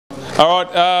All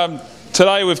right,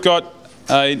 today we've got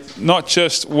not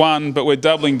just one, but we're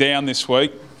doubling down this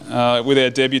week with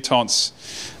our debutants.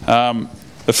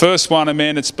 The first one, a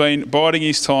man that's been biding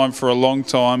his time for a long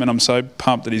time, and I'm so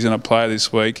pumped that he's going to play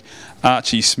this week,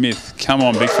 Archie Smith. Come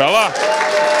on, big fella.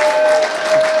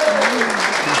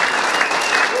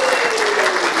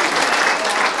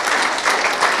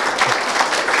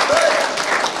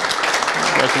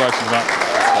 Congratulations, mate.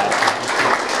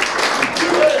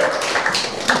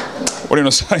 What do you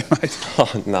want to say, mate?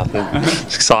 Oh, nothing.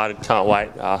 Just excited, can't wait.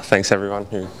 Thanks everyone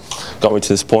who got me to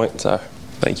this point, so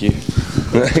thank you.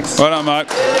 Thanks. Well done, mate.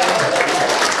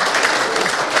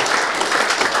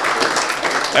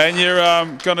 And you're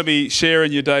going to be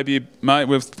sharing your debut, mate,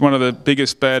 with one of the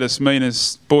biggest, baddest,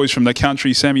 meanest boys from the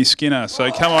country, Sammy Skinner.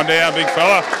 So come on down, big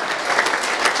fella.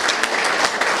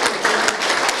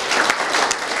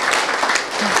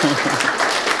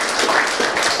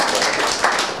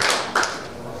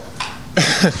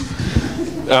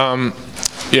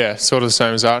 Yeah, sort of the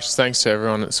same as Arch. Thanks to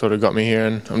everyone that sort of got me here,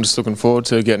 and I'm just looking forward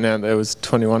to getting out there with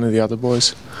 21 of the other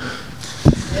boys.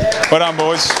 Well done,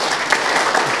 boys.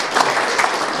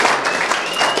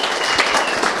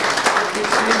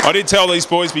 I did tell these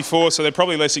boys before, so they're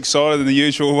probably less excited than the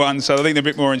usual ones, so I think they're a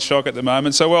bit more in shock at the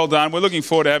moment. So well done. We're looking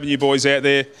forward to having you boys out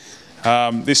there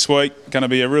this week. Going to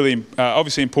be a really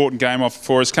obviously important game off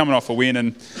for us, coming off a win,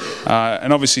 and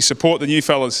obviously support the new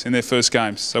fellas in their first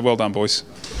games. So well done, boys.